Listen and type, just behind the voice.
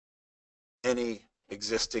any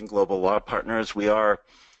existing global law partners. We are,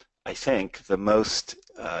 I think, the most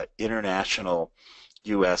international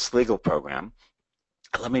U.S. legal program.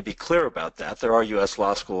 Let me be clear about that. There are U.S.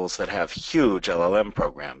 law schools that have huge LLM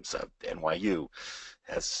programs. NYU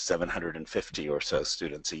has 750 or so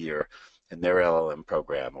students a year in their LLM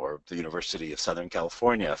program, or the University of Southern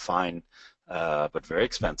California, fine but very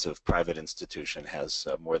expensive private institution, has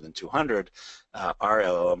more than 200. Our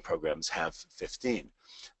LLM programs have 15.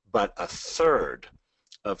 But a third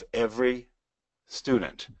of every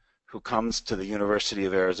student who comes to the University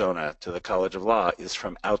of Arizona, to the College of Law, is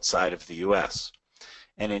from outside of the U.S.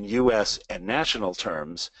 And in U.S. and national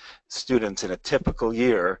terms, students in a typical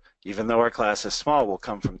year, even though our class is small, will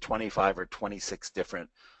come from 25 or 26 different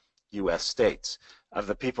U.S. states. Of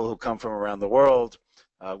the people who come from around the world,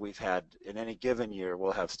 we've had, in any given year,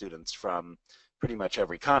 we'll have students from pretty much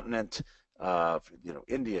every continent.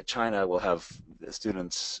 India, China, will have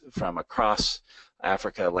students from across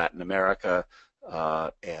Africa, Latin America,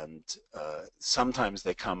 and sometimes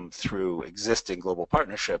they come through existing global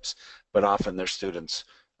partnerships, but often they're students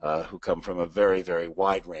who come from a very, very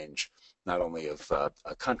wide range, not only of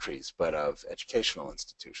countries, but of educational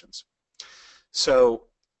institutions. So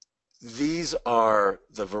these are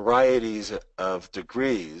the varieties of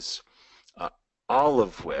degrees, all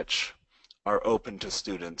of which are open to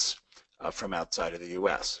students from outside of the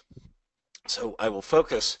U.S. So I will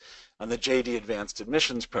focus on the JD Advanced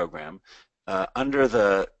Admissions Program. Under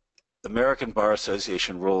the American Bar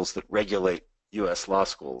Association rules that regulate U.S. law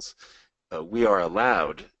schools, we are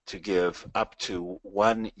allowed to give up to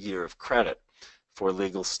 1 year of credit for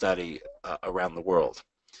legal study around the world.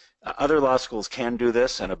 Other law schools can do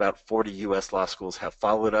this, and about 40 U.S. law schools have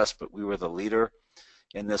followed us, but we were the leader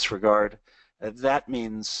in this regard. That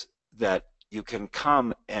means that you can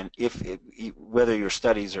come, and whether your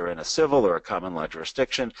studies are in a civil or a common law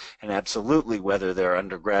jurisdiction, and absolutely whether they're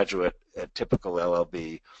undergraduate, typical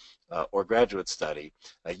LLB, or graduate study,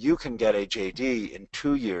 you can get a JD in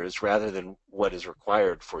 2 years rather than what is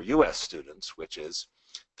required for U.S. students, which is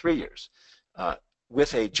 3 years.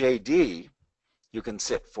 With a JD, you can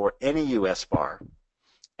sit for any U.S. bar,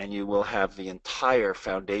 and you will have the entire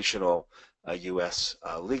foundational U.S.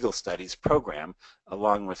 legal studies program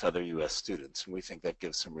along with other U.S. students, and we think that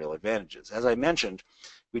gives some real advantages. As I mentioned,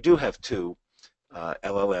 we do have 2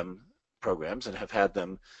 LLM programs and have had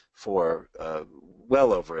them for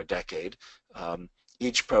well over a decade.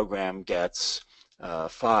 Each program gets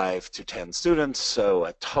 5 to 10 students, so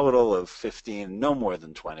a total of 15, no more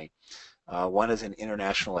than 20. One is in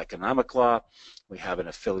international economic law. We have an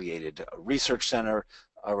affiliated research center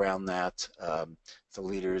around that. The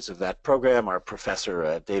leaders of that program are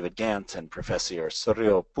Professor David Gant and Professor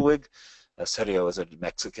Sergio Puig. Sergio is a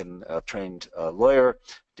Mexican trained lawyer.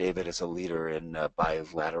 David is a leader in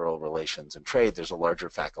bilateral relations and trade. There's a larger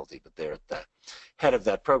faculty, but they're at the head of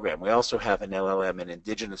that program. We also have an LLM in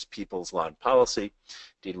Indigenous Peoples Law and Policy.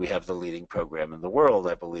 Indeed, we have the leading program in the world,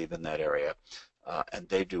 I believe, in that area. And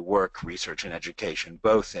they do work, research, and education,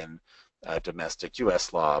 both in domestic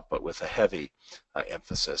U.S. law, but with a heavy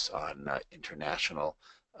emphasis on international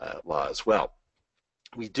law as well.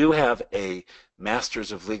 We do have a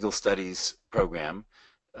Masters of Legal Studies program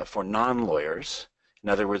for non-lawyers. In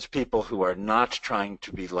other words, people who are not trying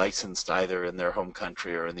to be licensed either in their home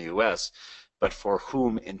country or in the U.S., but for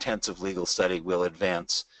whom intensive legal study will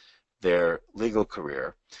advance their legal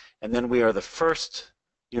career. And then we are the first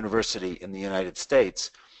university in the United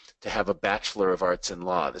States to have a Bachelor of Arts in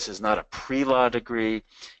Law. This is not a pre-law degree.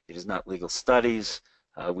 It is not legal studies.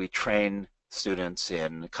 We train students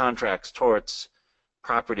in contracts, torts,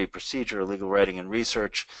 property, procedure, legal writing, and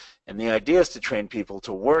research. And the idea is to train people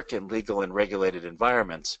to work in legal and regulated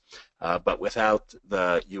environments, but without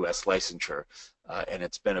the U.S. licensure. And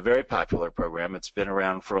it's been a very popular program. It's been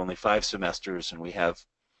around for only 5 semesters, and we have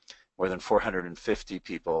more than 450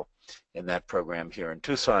 people in that program here in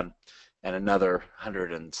Tucson, and another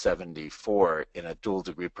 174 in a dual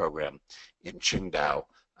degree program in Qingdao,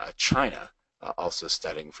 China, also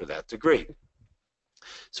studying for that degree.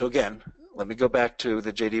 So again, let me go back to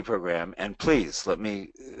the JD program, and please let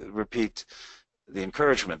me repeat the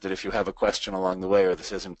encouragement that if you have a question along the way or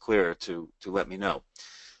this isn't clear, to let me know.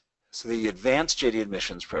 So the Advanced JD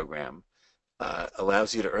Admissions Program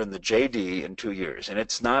allows you to earn the JD in 2 years. And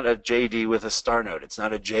it's not a JD with a star note. It's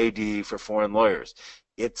not a JD for foreign lawyers.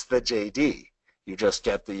 It's the JD. You just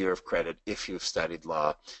get the year of credit if you've studied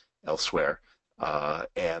law elsewhere. Now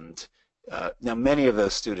many of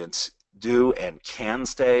those students do and can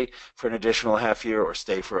stay for an additional half year or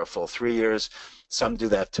stay for a full 3 years. Some do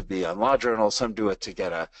that to be on Law Journal. Some do it to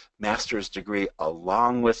get a master's degree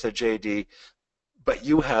along with the JD. but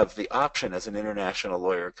you have the option as an international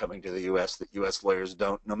lawyer coming to the U.S. that U.S. lawyers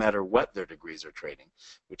don't, no matter what their degrees or training,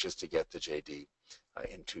 which is to get the JD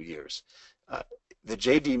in 2 years. The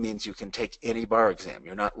JD means you can take any bar exam.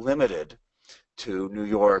 You're not limited to New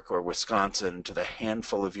York or Wisconsin, to the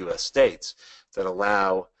handful of U.S. states that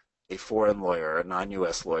allow a foreign lawyer, a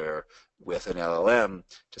non-U.S. lawyer with an LLM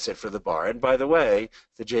to sit for the bar. And by the way,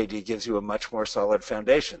 the JD gives you a much more solid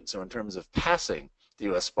foundation. So in terms of passing the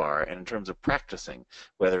U.S. bar and in terms of practicing,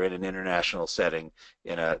 whether in an international setting,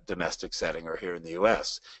 in a domestic setting, or here in the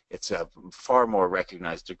U.S., it's a far more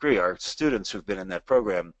recognized degree. Our students who've been in that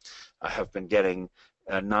program have been getting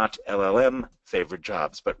not LLM favored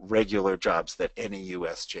jobs, but regular jobs that any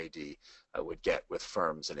U.S. JD would get with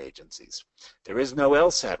firms and agencies. There is no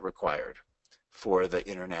LSAT required for the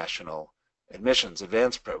international admissions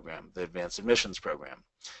advanced program, the advanced admissions program.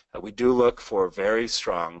 We do look for very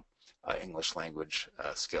strong English language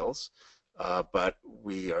skills, but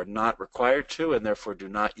we are not required to, and therefore do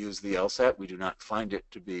not use the LSAT. We do not find it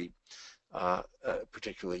to be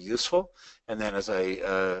particularly useful. And then, as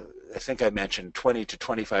I think I mentioned, 20 to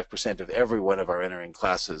 25% of every one of our entering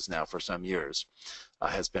classes now for some years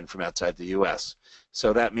has been from outside the U.S.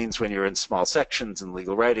 So that means when you're in small sections in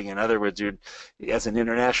legal writing, in other words, as an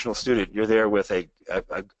international student, you're there with a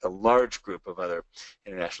large group of other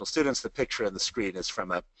international students. The picture on the screen is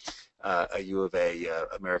from a U of A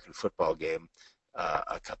American football game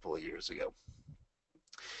a couple of years ago.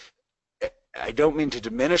 I don't mean to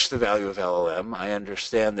diminish the value of LLM. I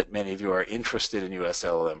understand that many of you are interested in U.S.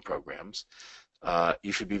 LLM programs.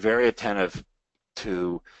 You should be very attentive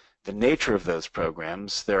to the nature of those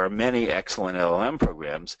programs. There are many excellent LLM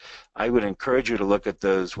programs. I would encourage you to look at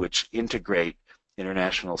those which integrate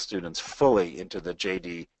international students fully into the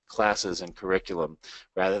JD classes and curriculum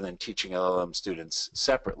rather than teaching LLM students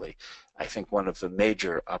separately. I think one of the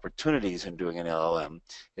major opportunities in doing an LLM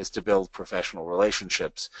is to build professional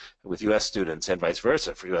relationships with U.S. students and vice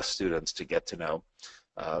versa for U.S. students to get to know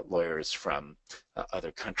lawyers from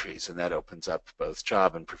other countries, and that opens up both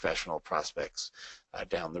job and professional prospects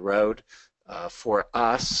down the road. For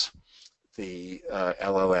us, the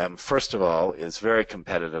LLM, first of all, is very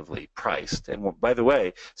competitively priced, and by the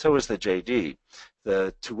way, so is the JD.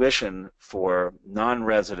 The tuition for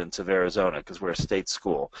non-residents of Arizona, because we're a state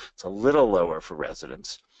school, it's a little lower for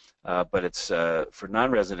residents, but it's for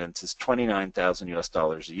non-residents is $29,000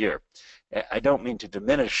 US a year. I don't mean to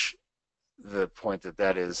diminish the point that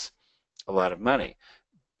that is a lot of money,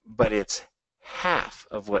 but it's half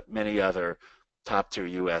of what many other top-tier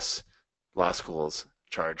U.S. law schools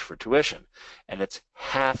charge for tuition, and it's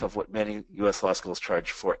half of what many U.S. law schools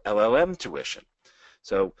charge for LLM tuition.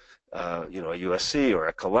 So, you know, a USC or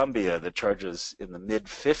a Columbia that charges in the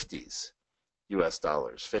mid-50s US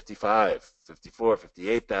dollars, $55,000,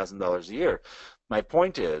 $54,000, $58,000 a year. My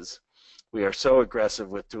point is, we are so aggressive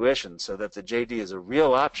with tuition so that the JD is a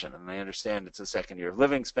real option, and I understand it's a second year of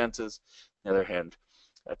living expenses. On the other hand,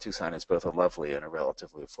 Tucson is both a lovely and a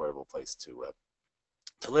relatively affordable place to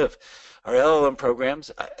live. Our LLM programs,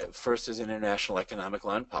 first is International Economic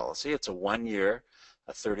Law and Policy. It's a 1-year,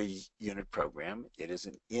 a 30-unit program. It is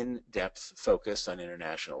an in-depth focus on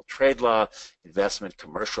international trade law, investment,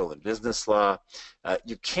 commercial, and business law.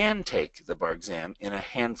 You can take the bar exam in a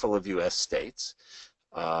handful of U.S. states.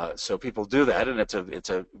 So people do that, and it's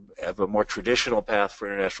a more traditional path for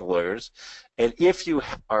international lawyers. And if you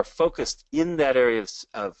are focused in that area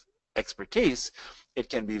of expertise, it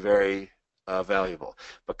can be very valuable.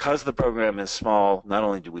 Because the program is small, not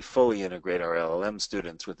only do we fully integrate our LLM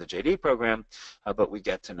students with the JD program, but we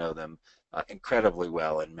get to know them incredibly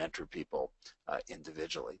well and mentor people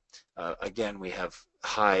individually. Again, we have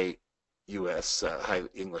high high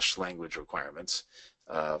English language requirements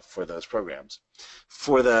for those programs.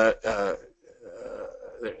 For the,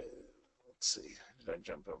 let's see, did I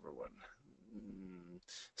jump over one?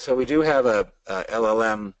 So we do have a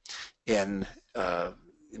LLM in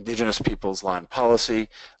Indigenous Peoples Law and Policy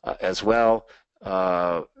as well.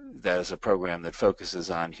 That is a program that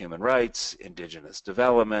focuses on human rights, indigenous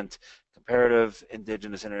development, comparative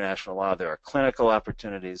indigenous international law. There are clinical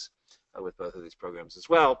opportunities with both of these programs as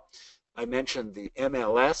well. I mentioned the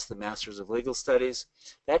MLS, the Masters of Legal Studies.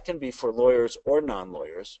 That can be for lawyers or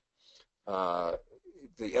non-lawyers. The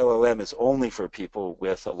LLM is only for people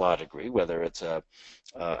with a law degree, whether it's an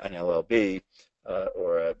LLB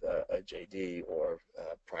or a JD or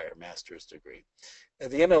a prior master's degree.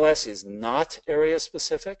 The MLS is not area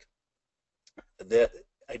specific. The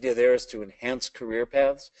idea there is to enhance career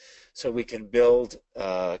paths so we can build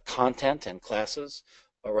content and classes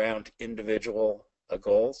around individual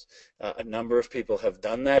goals. A number of people have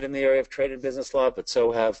done that in the area of trade and business law, but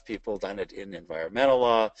so have people done it in environmental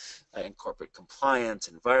law, in corporate compliance,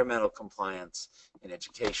 environmental compliance, in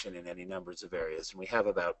education, in any numbers of areas. And we have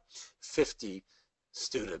about 50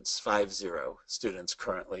 students, 50 students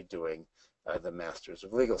currently doing the Masters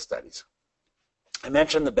of Legal Studies. I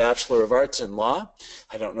mentioned the Bachelor of Arts in Law.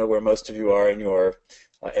 I don't know where most of you are in your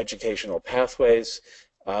educational pathways.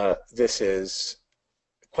 This is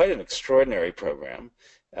quite an extraordinary program.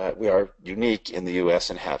 We are unique in the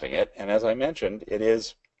U.S. in having it, and as I mentioned, it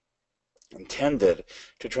is intended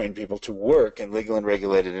to train people to work in legal and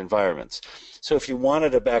regulated environments. So if you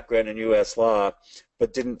wanted a background in U.S. law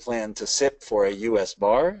but didn't plan to sit for a U.S.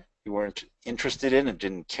 bar, you weren't interested in and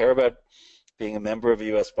didn't care about being a member of a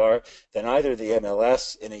U.S. bar, then either the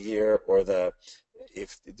MLS in a year or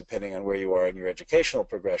depending on where you are in your educational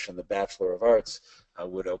progression, the Bachelor of Arts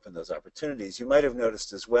would open those opportunities. You might have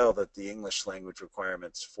noticed as well that the English language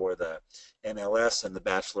requirements for the MLS and the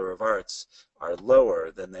Bachelor of Arts are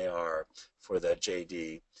lower than they are for the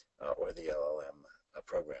JD or the LLM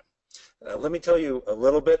program. Let me tell you a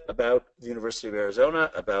little bit about the University of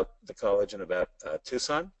Arizona, about the college, and about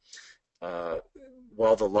Tucson.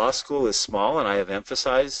 While the law school is small, and I have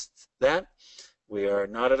emphasized that, we are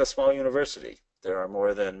not at a small university. There are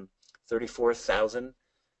more than 34,000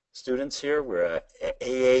 students here. We're an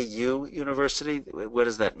AAU university. What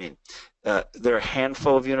does that mean? There are a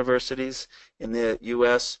handful of universities in the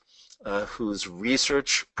U.S. Whose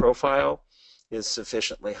research profile is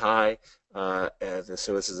sufficiently high. So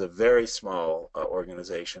this is a very small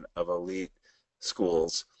organization of elite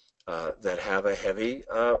schools that have a heavy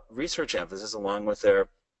research emphasis along with their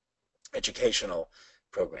educational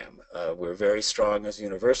program. We're very strong as a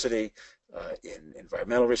university in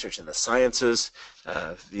environmental research in the sciences.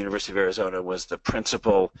 The University of Arizona was the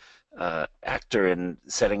principal actor in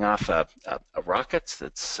setting off a rocket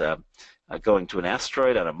that's going to an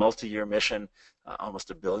asteroid on a multi-year mission, almost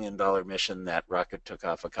 $1 billion mission. That rocket took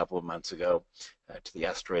off a couple of months ago to the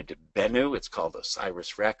asteroid to Bennu. It's called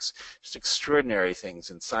OSIRIS-REx. Just extraordinary things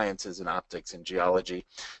in sciences and optics and geology.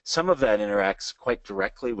 Some of that interacts quite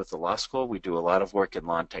directly with the law school. We do a lot of work in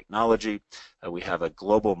law and technology. We have a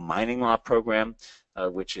global mining law program,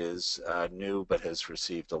 which is new but has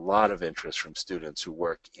received a lot of interest from students who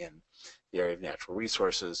work in the area of natural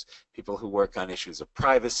resources, people who work on issues of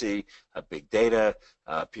privacy, big data,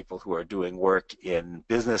 people who are doing work in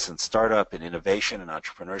business and startup and innovation and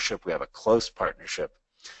entrepreneurship. We have a close partnership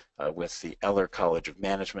with the Eller College of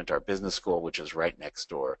Management, our business school, which is right next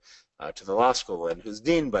door to the law school, and whose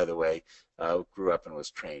dean, by the way, grew up and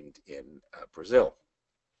was trained in Brazil.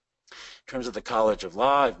 In terms of the College of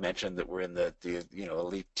Law, I've mentioned that we're in the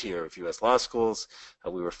elite tier of U.S. law schools.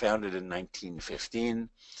 We were founded in 1915.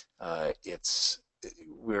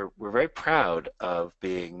 We're very proud of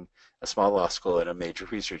being a small law school at a major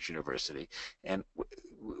research university, and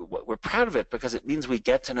we're proud of it because it means we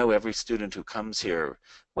get to know every student who comes here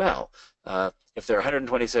well. If there are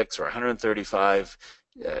 126 or 135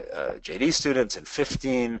 JD students and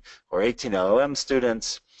 15 or 18 LLM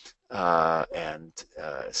students, and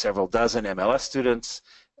several dozen MLS students,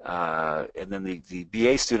 and then the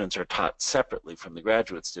BA students are taught separately from the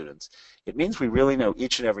graduate students. It means we really know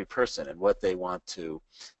each and every person and what they want to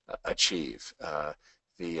achieve.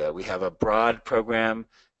 We have a broad program.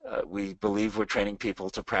 We believe we're training people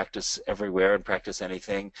to practice everywhere and practice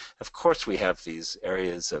anything. Of course, we have these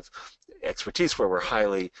areas of expertise where we're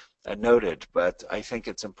highly noted, but I think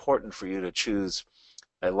it's important for you to choose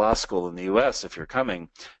a law school in the U.S. if you're coming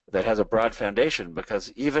that has a broad foundation,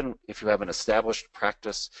 because even if you have an established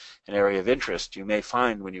practice, an area of interest, you may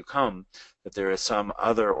find when you come that there is some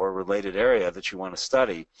other or related area that you want to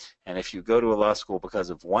study, and if you go to a law school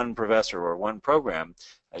because of one professor or one program,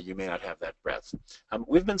 you may not have that breadth.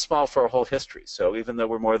 We've been small for our whole history, so even though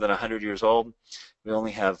we're more than 100 years old, we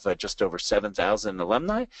only have just over 7,000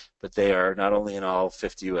 alumni, but they are not only in all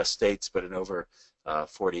 50 U.S. states, but in over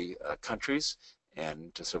 40 countries.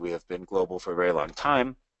 And so we have been global for a very long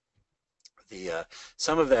time.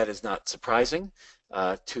 Some of that is not surprising.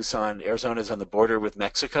 Tucson, Arizona is on the border with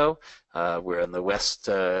Mexico. We're on the west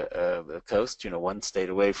coast, one state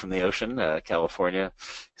away from the ocean. California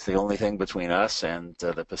is the only thing between us and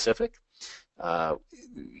the Pacific.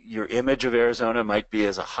 Your image of Arizona might be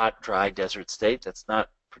as a hot, dry desert state. That's not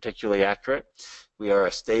particularly accurate. We are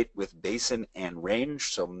a state with basin and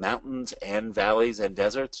range, so mountains and valleys and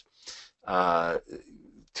deserts.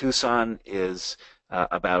 Tucson is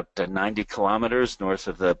about 90 kilometers north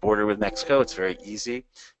of the border with Mexico. It's very easy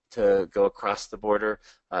to go across the border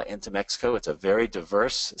into Mexico. It's a very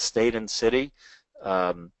diverse state and city.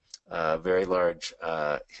 very large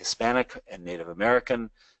Hispanic and Native American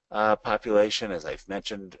population. As I've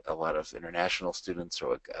mentioned, a lot of international students,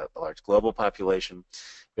 or a large global population.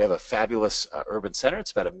 We have a fabulous urban center.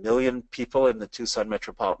 It's about 1 million people in the Tucson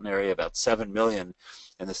metropolitan area, about 7 million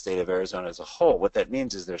in the state of Arizona as a whole. What that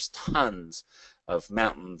means is there's tons of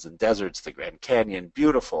mountains and deserts, the Grand Canyon,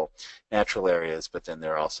 beautiful natural areas, but then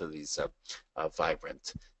there are also these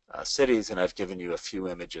vibrant cities, and I've given you a few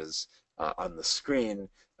images on the screen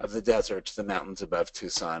of the desert, the mountains above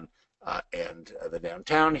Tucson, and the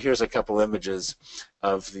downtown. Here's a couple images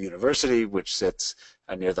of the university, which sits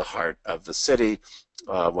near the heart of the city.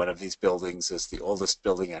 One of these buildings is the oldest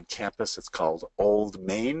building on campus. It's called Old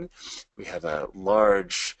Main. We have a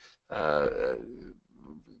large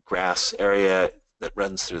grass area that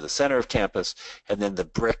runs through the center of campus, and then the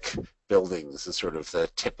brick buildings is sort of the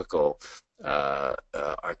typical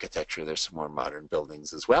architecture. There's some more modern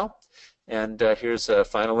buildings as well. And here's a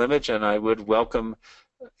final image, and I would welcome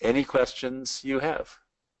any questions you have.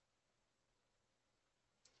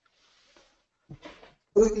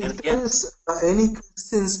 If there is any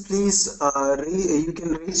questions, please you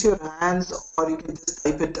can raise your hands, or you can just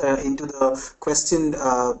type it into the question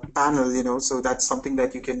panel, you know, so that's something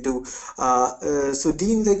that you can do. So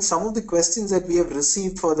Dean, like some of the questions that we have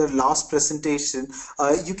received for the last presentation,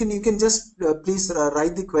 you can just please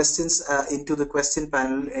write the questions into the question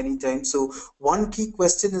panel anytime. So one key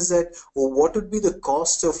question is that what would be the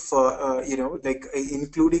cost of you know, like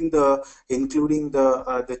including the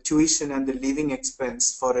tuition and the living expense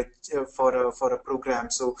for a program.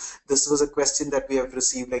 So this was a question that we have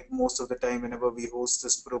received like most of the time whenever we host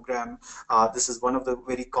this program. This is one of the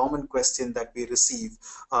very common questions that we receive.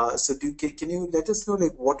 So can you let us know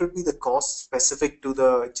like what would be the cost specific to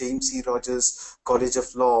the James E. Rogers College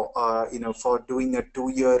of Law, you know, for doing a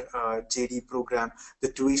 2-year JD program,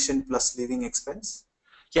 the tuition plus living expense?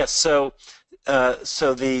 Yes. So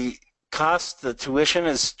the cost, the tuition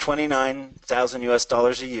is $29,000 US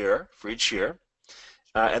a year for each year.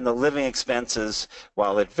 And the living expenses,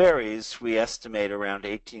 while it varies, we estimate around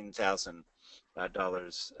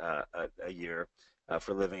 $18,000 a year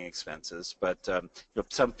for living expenses. But you know,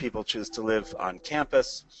 some people choose to live on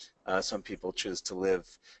campus. Some people choose to live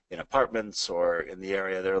in apartments or in the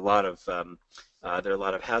area. There are a lot of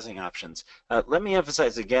housing options. Let me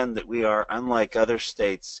emphasize again that we are, unlike other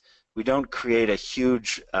states, we don't create a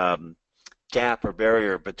huge gap or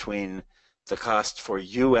barrier between the cost for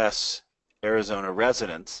U.S. Arizona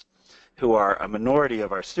residents, who are a minority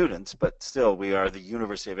of our students, but still we are the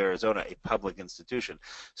University of Arizona, a public institution.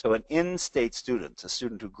 So an in-state student, a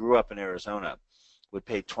student who grew up in Arizona, would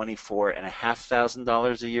pay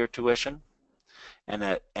 $24,500 a year tuition, and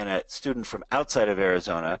a student from outside of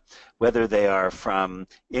Arizona, whether they are from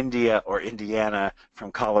India or Indiana,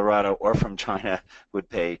 from Colorado or from China, would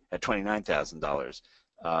pay $29,000.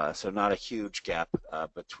 So not a huge gap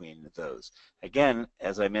between those. Again,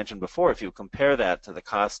 as I mentioned before, if you compare that to the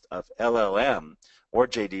cost of LLM or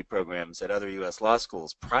JD programs at other U.S. law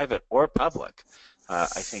schools, private or public, I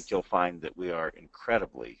think you'll find that we are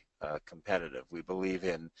incredibly competitive. We believe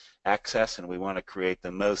in access, and we want to create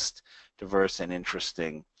the most diverse and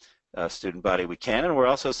interesting student body we can, and we're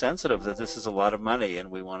also sensitive that this is a lot of money,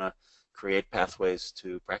 and we want to create pathways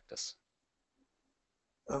to practice.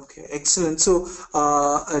 Okay, excellent. So,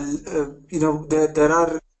 you know, there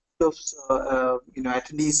are you know,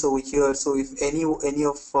 attendees over here. So, if any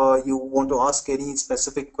of you want to ask any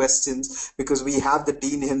specific questions, because we have the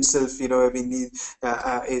dean himself, you know, I mean,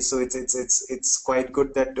 so it's quite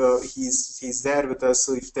good that he's there with us.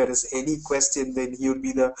 So, if there is any question, then he would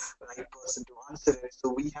be the right person to answer it.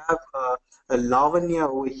 So, we have a Lavanya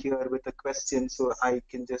over here with a question. So, I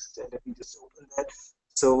can just let me just open that.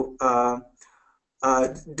 So.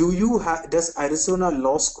 Does Arizona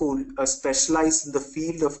Law School specialize in the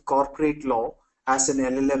field of corporate law as an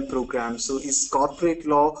LLM program? So is corporate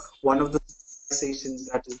law one of the specializations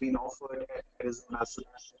that has been offered at Arizona? So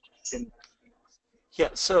that's the question. Yeah,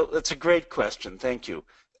 so that's a great question. Thank you.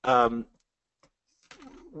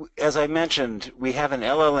 As I mentioned, we have an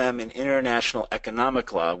LLM in international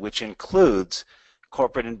economic law, which includes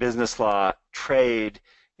corporate and business law, trade,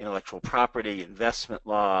 intellectual property, investment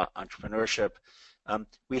law, entrepreneurship.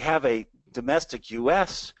 We have a domestic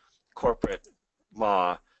U.S. corporate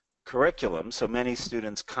law curriculum, so many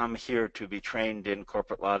students come here to be trained in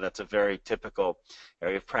corporate law. That's a very typical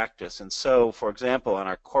area of practice. And so, for example, on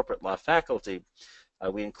our corporate law faculty,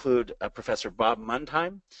 we include Professor Bob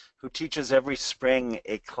Mundheim, who teaches every spring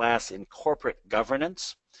a class in corporate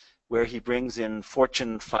governance, where he brings in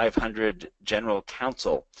Fortune 500 general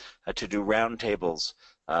counsel to do roundtables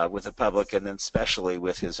with the public, and then especially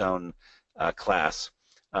with his own class.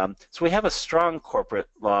 So we have a strong corporate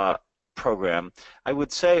law program. I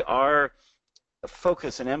would say our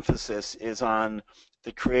focus and emphasis is on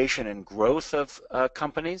the creation and growth of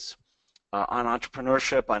companies, on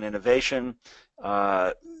entrepreneurship, on innovation,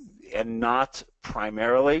 and not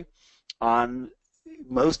primarily on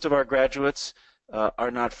most of our graduates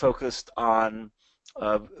are not focused on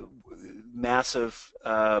massive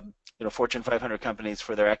Fortune 500 companies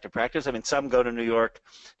for their active practice. I mean, some go to New York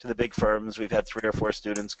to the big firms. We've had 3 or 4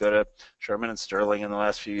 students go to Sherman and Sterling in the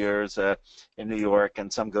last few years in New York,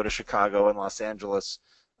 and some go to Chicago and Los Angeles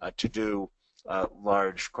to do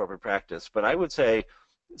large corporate practice. But I would say,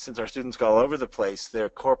 since our students go all over the place, their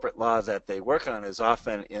corporate law that they work on is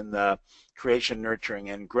often in the creation, nurturing,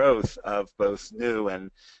 and growth of both new and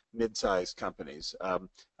mid-sized companies.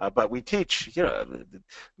 But we teach,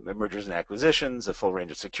 mergers and acquisitions, a full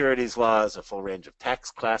range of securities laws, a full range of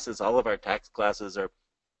tax classes. All of our tax classes are,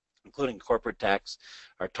 including corporate tax,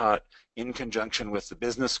 are taught in conjunction with the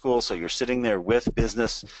business school. So you're sitting there with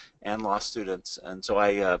business and law students. And so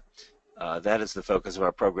that is the focus of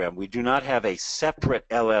our program. We do not have a separate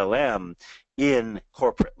LLM in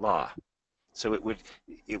corporate law. So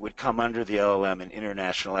it would come under the LLM in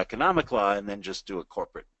international economic law and then just do a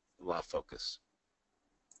corporate law focus.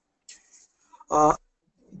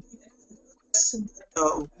 Question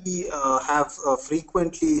that we have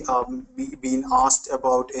frequently been asked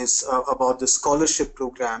about is about the scholarship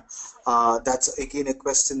program. That's again a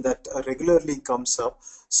question that regularly comes up.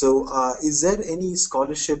 So, is there any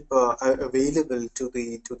scholarship available to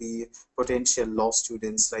the potential law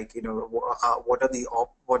students? Like, what are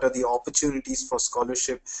the opportunities for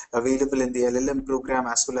scholarship available in the LLM program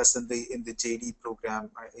as well as in the JD program?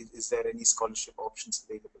 Is there any scholarship options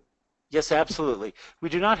available? Yes, absolutely. We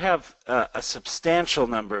do not have a substantial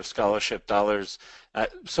number of scholarship dollars,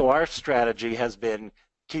 so our strategy has been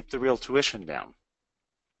keep the real tuition down.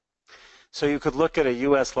 So you could look at a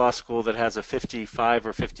U.S. law school that has a $55,000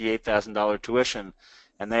 or $58,000 tuition,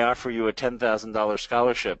 and they offer you a $10,000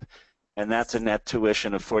 scholarship, and that's a net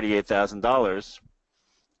tuition of $48,000.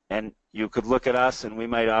 And you could look at us, and we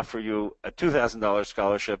might offer you a $2,000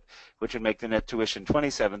 scholarship, which would make the net tuition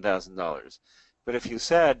 $27,000. But if you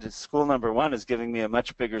said, school number 1 is giving me a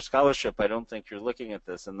much bigger scholarship, I don't think you're looking at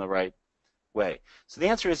this in the right way. So the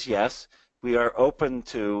answer is yes. We are open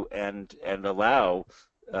to and allow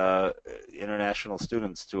international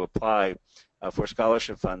students to apply for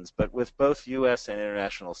scholarship funds. But with both U.S. and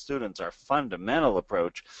international students, our fundamental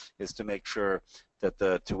approach is to make sure that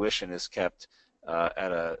the tuition is kept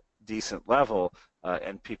at a decent level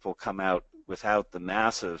and people come out without the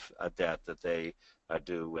massive debt that they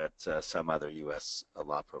do at some other U.S.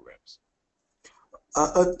 Law programs.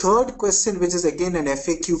 A third question, which is again an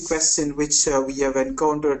FAQ question, which we have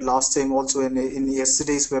encountered last time also in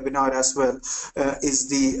yesterday's webinar as well, is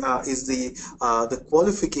the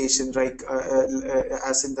qualification, right?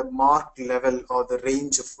 As in the mark level or the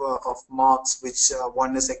range of marks which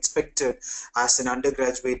one is expected as an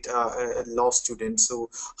undergraduate law student. So,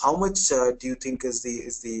 how much do you think is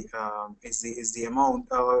the amount?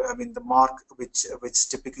 I mean, the mark which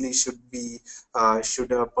typically should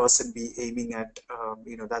a person be aiming at?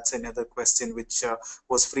 That's another question which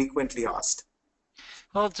was frequently asked.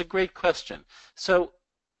 Well, it's a great question. So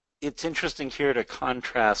it's interesting here to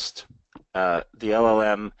contrast the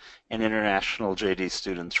LLM and international JD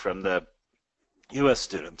students from the U.S.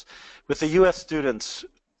 students. With the U.S. students,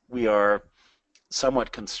 we are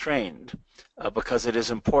somewhat constrained because it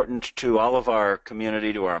is important to all of our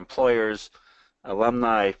community, to our employers,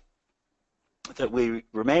 alumni, that we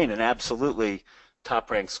remain an absolutely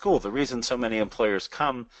top-ranked school. The reason so many employers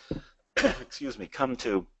come, come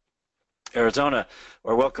to Arizona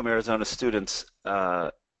or welcome Arizona students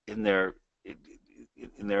in their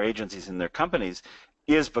agencies, in their companies,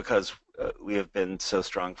 is because we have been so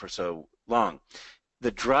strong for so long.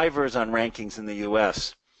 The drivers on rankings in the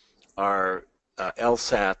U.S. are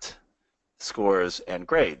LSAT scores and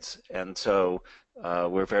grades, and so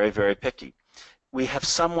we're very, very picky. We have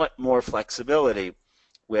somewhat more flexibility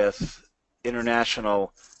with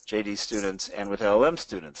international JD students and with LLM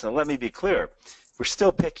students. Now let me be clear, we're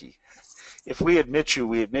still picky. If we admit you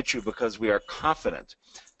because we are confident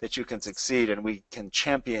that you can succeed and we can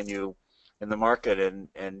champion you in the market and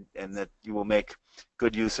that you will make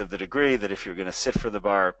good use of the degree, that if you're going to sit for the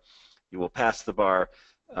bar, you will pass the bar.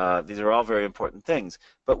 These are all very important things.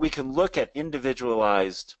 But we can look at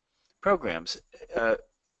individualized programs.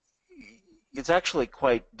 It's actually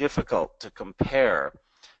quite difficult to compare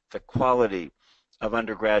the quality of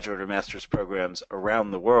undergraduate or master's programs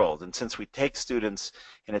around the world. And since we take students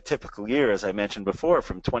in a typical year, as I mentioned before,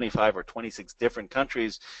 from 25 or 26 different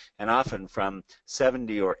countries, and often from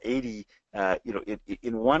 70 or 80,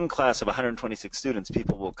 in one class of 126 students,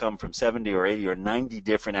 people will come from 70 or 80 or 90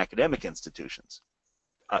 different academic institutions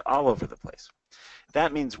all over the place.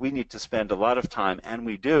 That means we need to spend a lot of time, and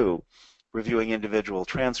we do, reviewing individual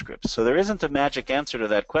transcripts. So there isn't a magic answer to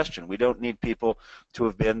that question. We don't need people to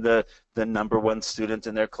have been the #1 student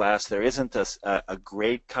in their class. There isn't a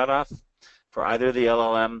grade cutoff for either the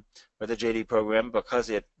LLM or the JD program, because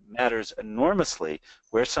it matters enormously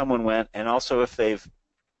where someone went, and also if they've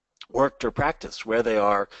worked or practiced, where they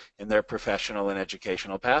are in their professional and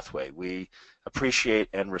educational pathway. We appreciate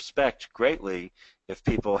and respect greatly if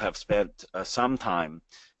people have spent some time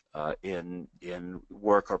in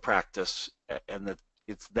work or practice, and that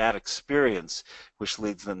it's that experience which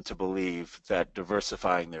leads them to believe that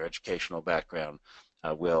diversifying their educational background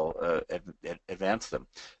will advance them.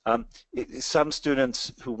 Some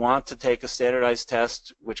students who want to take a standardized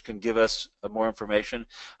test, which can give us more information,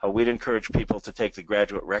 we'd encourage people to take the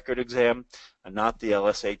graduate record exam, not the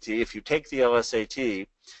LSAT. If you take the LSAT,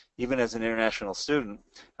 even as an international student,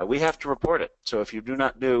 we have to report it. So if you do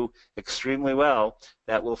not do extremely well,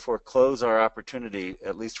 that will foreclose our opportunity,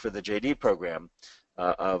 at least for the JD program,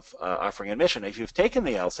 of offering admission. If you've taken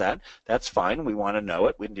the LSAT, that's fine. We want to know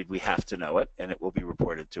it. Indeed, we have to know it, and it will be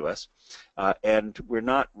reported to us. And we're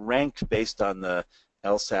not ranked based on the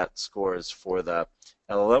LSAT scores for the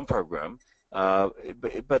LLM program.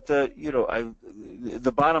 But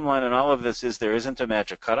the bottom line in all of this is there isn't a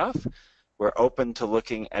magic cutoff. We're open to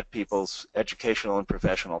looking at people's educational and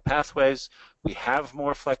professional pathways. We have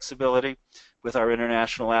more flexibility with our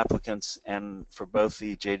international applicants and for both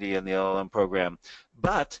the JD and the LLM program,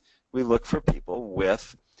 but we look for people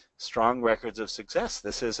with strong records of success.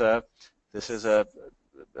 This is a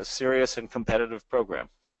serious and competitive program.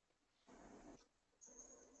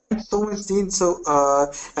 So much, Dean. So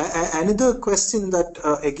another question that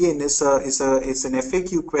again is an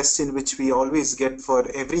FAQ question which we always get for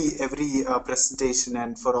every presentation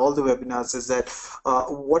and for all the webinars is that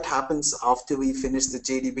what happens after we finish the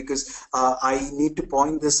JD? Because I need to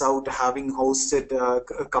point this out, having hosted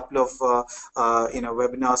a couple of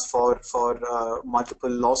webinars for multiple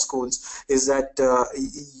law schools, is that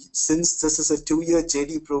since this is a 2-year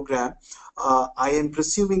JD program, I am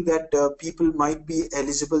presuming that people might be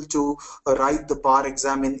eligible to write the bar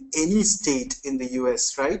exam in any state in the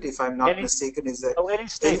US, right? If I'm not mistaken, is that? Oh, any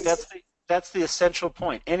state. That's the essential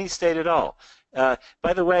point. Any state at all.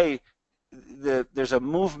 By the way, there's a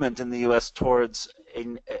movement in the US towards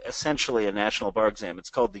essentially a national bar exam. It's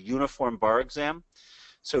called the Uniform Bar Exam.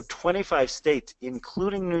 So 25 states,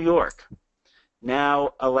 including New York, now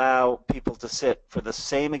allow people to sit for the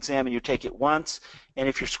same exam, and you take it once, and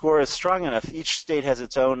if your score is strong enough, each state has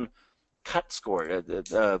its own cut score,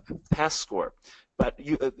 pass score. But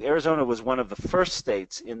Arizona was one of the first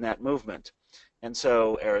states in that movement. And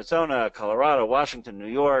so Arizona, Colorado, Washington, New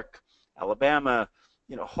York, Alabama,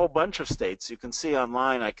 a whole bunch of states. You can see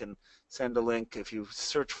online, I can send a link. If you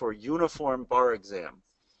search for Uniform Bar Exam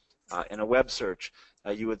in a web search,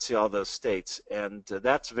 you would see all those states, and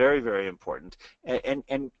that's very, very important. And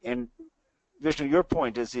Vishnu, your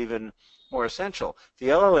point is even more essential. The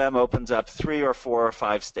LLM opens up 3 or 4 or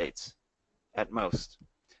 5 states at most.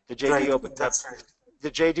 The JD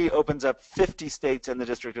opens up 50 states and the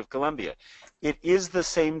District of Columbia. It is the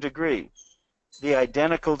same degree, the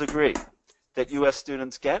identical degree that U.S.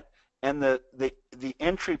 students get, and the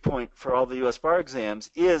entry point for all the U.S. bar exams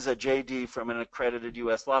is a JD from an accredited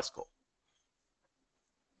U.S. law school.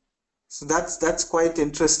 So that's quite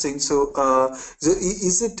interesting. So,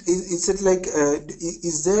 is it like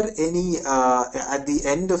is there any at the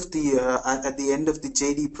end of the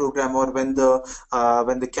JD program, or when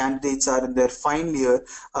the candidates are in their final year,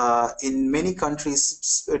 in many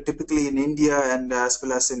countries, typically in India and as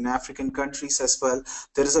well as in African countries as well,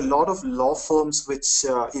 there is a lot of law firms which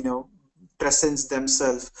presents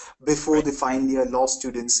themselves before the final year law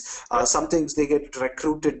students. Sometimes they get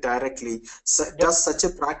recruited directly. So does such a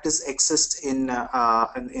practice exist in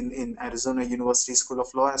Arizona University School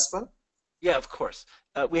of Law as well? Yeah, of course.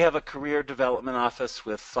 We have a career development office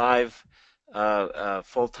with 5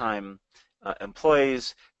 full-time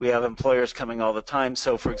employees. We have employers coming all the time.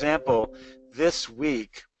 So, for example, this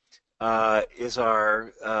week is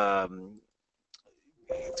our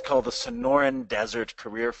it's called the Sonoran Desert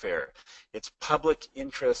Career Fair. It's public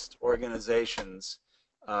interest organizations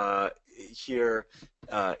here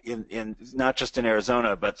in not just in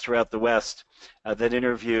Arizona but throughout the West that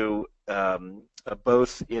interview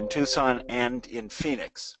both in Tucson and in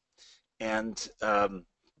Phoenix. and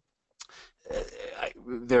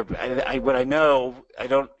what I know, I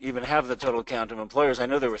don't even have the total count of employers. I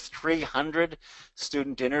know there were 300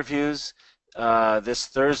 student interviews this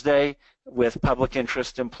Thursday with public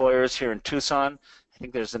interest employers here in Tucson. I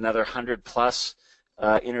think there's another 100 plus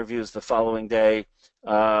interviews the following day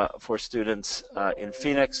for students in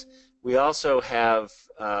Phoenix. We also have,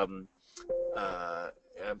 I'm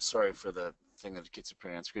sorry for the thing that keeps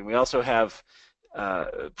appearing on screen. We also have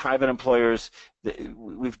private employers.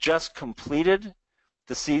 We've just completed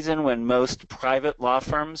the season when most private law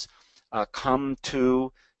firms come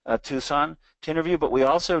to Tucson to interview, but we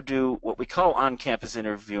also do what we call on-campus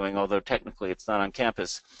interviewing, although technically it's not on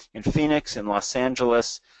campus, in Phoenix, in Los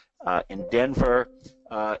Angeles, in Denver.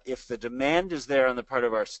 If the demand is there on the part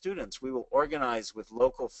of our students, we will organize with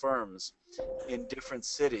local firms in different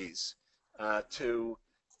cities to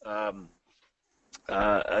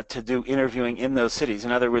do interviewing in those cities.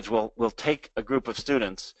 In other words, we'll take a group of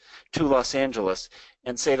students to Los Angeles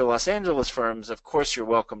and say to Los Angeles firms, of course you're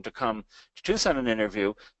welcome to come to Tucson and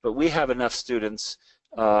interview, but we have enough students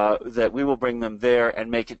that we will bring them there and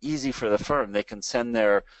make it easy for the firm. They can send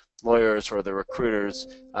their lawyers or the recruiters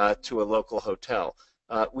to a local hotel.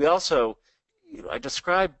 We also, I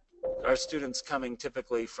describe our students coming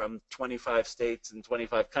typically from 25 states and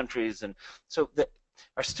 25 countries, and so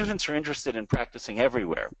our students are interested in practicing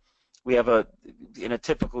everywhere. We have in a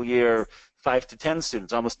typical year, 5 to 10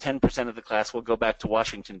 students. Almost 10% of the class will go back to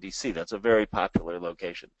Washington, D.C. That's a very popular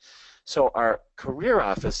location. So our career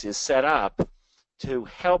office is set up to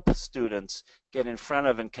help students get in front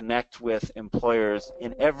of and connect with employers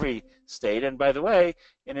in every state. And by the way,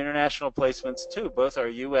 in international placements too. Both our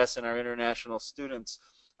U.S. and our international students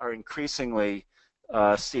are increasingly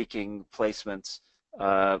seeking placements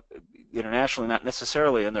internationally, not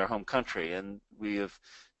necessarily in their home country, and we have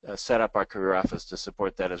set up our career office to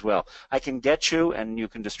support that as well. I can get you, and you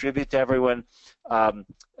can distribute to everyone, an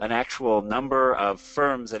actual number of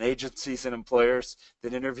firms and agencies and employers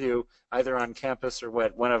that interview either on campus or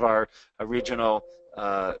one of our regional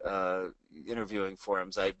interviewing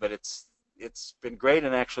forums. But it's been great,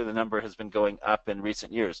 and actually the number has been going up in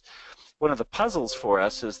recent years. One of the puzzles for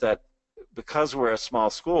us is that because we're a small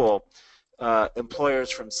school, employers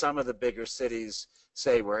from some of the bigger cities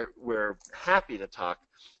say we're happy to talk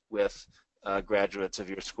with graduates of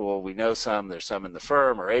your school. We know some, there's some in the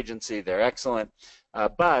firm or agency, they're excellent,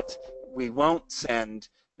 but we won't send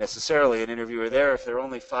necessarily an interviewer there if there are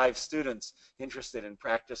only 5 students interested in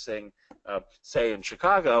practicing, say in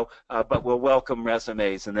Chicago, but we'll welcome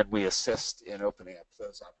resumes and then we assist in opening up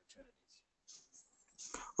those opportunities.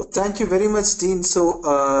 Well, thank you very much, Dean. So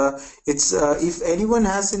if anyone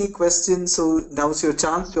has any questions, so now's your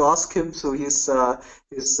chance to ask him. So you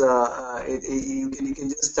can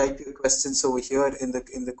just type your questions over here in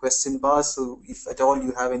the question bar. So if at all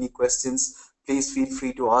you have any questions, please feel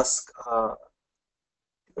free to ask.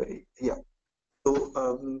 Yeah. So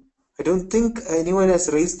I don't think anyone has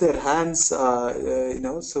raised their hands. So I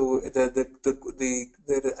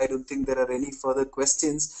don't think there are any further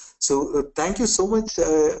questions. So thank you so much,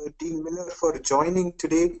 Dean Miller, for joining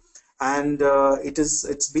today. And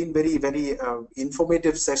it's been very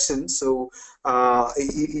informative session. So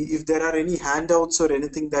if there are any handouts or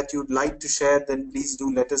anything that you'd like to share, then please do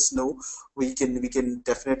let us know. We can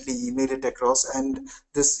definitely email it across. And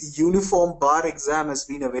this uniform bar exam has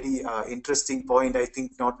been a very interesting point, I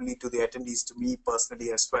think, not only to the attendees, to me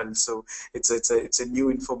personally as well. So it's a new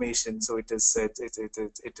information. So it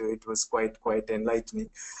was quite enlightening.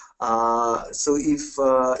 So if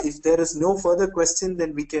there is no further question,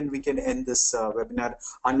 then we can end this webinar,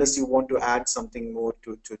 unless you want to add something more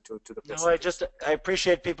to the presentation. No, I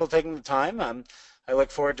appreciate people taking the time. I look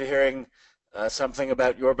forward to hearing something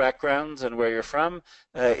about your backgrounds and where you're from.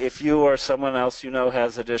 If you or someone else you know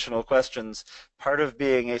has additional questions, part of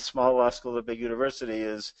being a small law school at a big university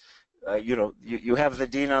is you have the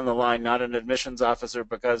dean on the line, not an admissions officer,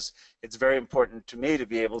 because it's very important to me to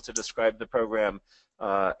be able to describe the program,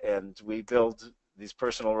 and we build these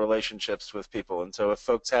personal relationships with people. And so if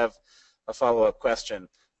folks have a follow-up question,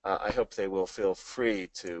 I hope they will feel free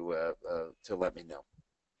to let me know.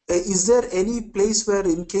 Is there any place where,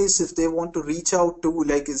 in case if they want to reach out to,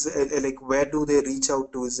 where do they reach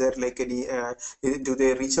out to? Is there any, do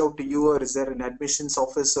they reach out to you, or is there an admissions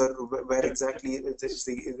office, or where exactly is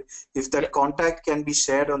if that contact can be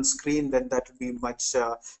shared on screen, then that would be much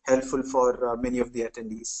helpful for many of the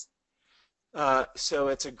attendees. So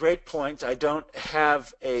it's a great point. I don't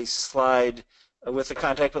have a slide with the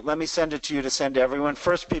contact, but let me send it to you to send to everyone.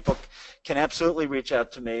 First, people can absolutely reach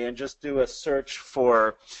out to me and just do a search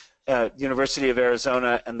for University of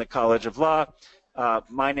Arizona and the College of Law.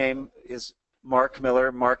 My name is Mark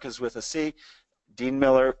Miller. Mark is with a C. Dean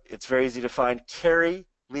Miller, it's very easy to find. Carrie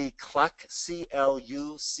Lee Cluck,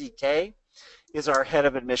 C-L-U-C-K, is our head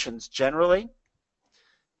of admissions generally.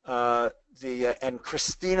 And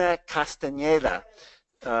Cristina Castaneda,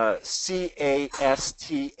 C-A-S-T-A-N-E-D-A,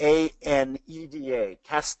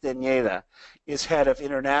 Castaneda, is head of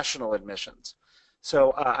international admissions.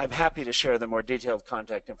 So I'm happy to share the more detailed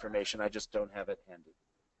contact information. I just don't have it handy.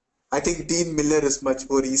 I think Dean Miller is much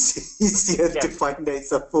more easier to Yes, find, I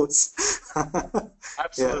suppose. Yeah.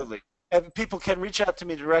 absolutely. And people can reach out to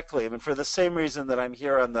me directly. I mean, for the same reason that I'm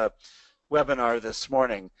here on the webinar this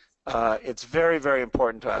morning, it's very, very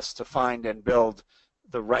important to us to find and build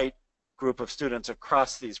the right group of students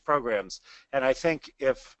across these programs. And I think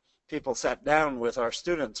if people sat down with our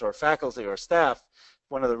students or faculty or staff,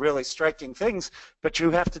 one of the really striking things, but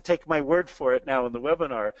you have to take my word for it now in the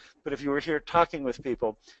webinar, but if you were here talking with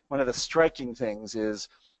people, one of the striking things is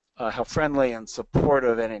how friendly and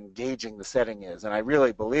supportive and engaging the setting is. And I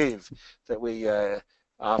really believe that we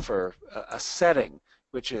offer a setting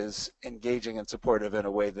which is engaging and supportive in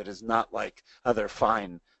a way that is not like other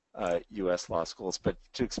fine U.S. law schools. But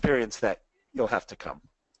to experience that, you'll have to come.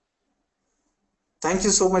 Thank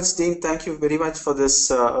you so much, Dean. Thank you very much for this,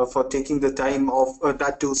 for taking the time off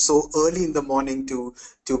that too so early in the morning to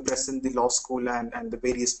present the law school and the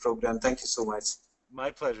various program. Thank you so much.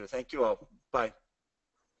 My pleasure. Thank you all. Bye.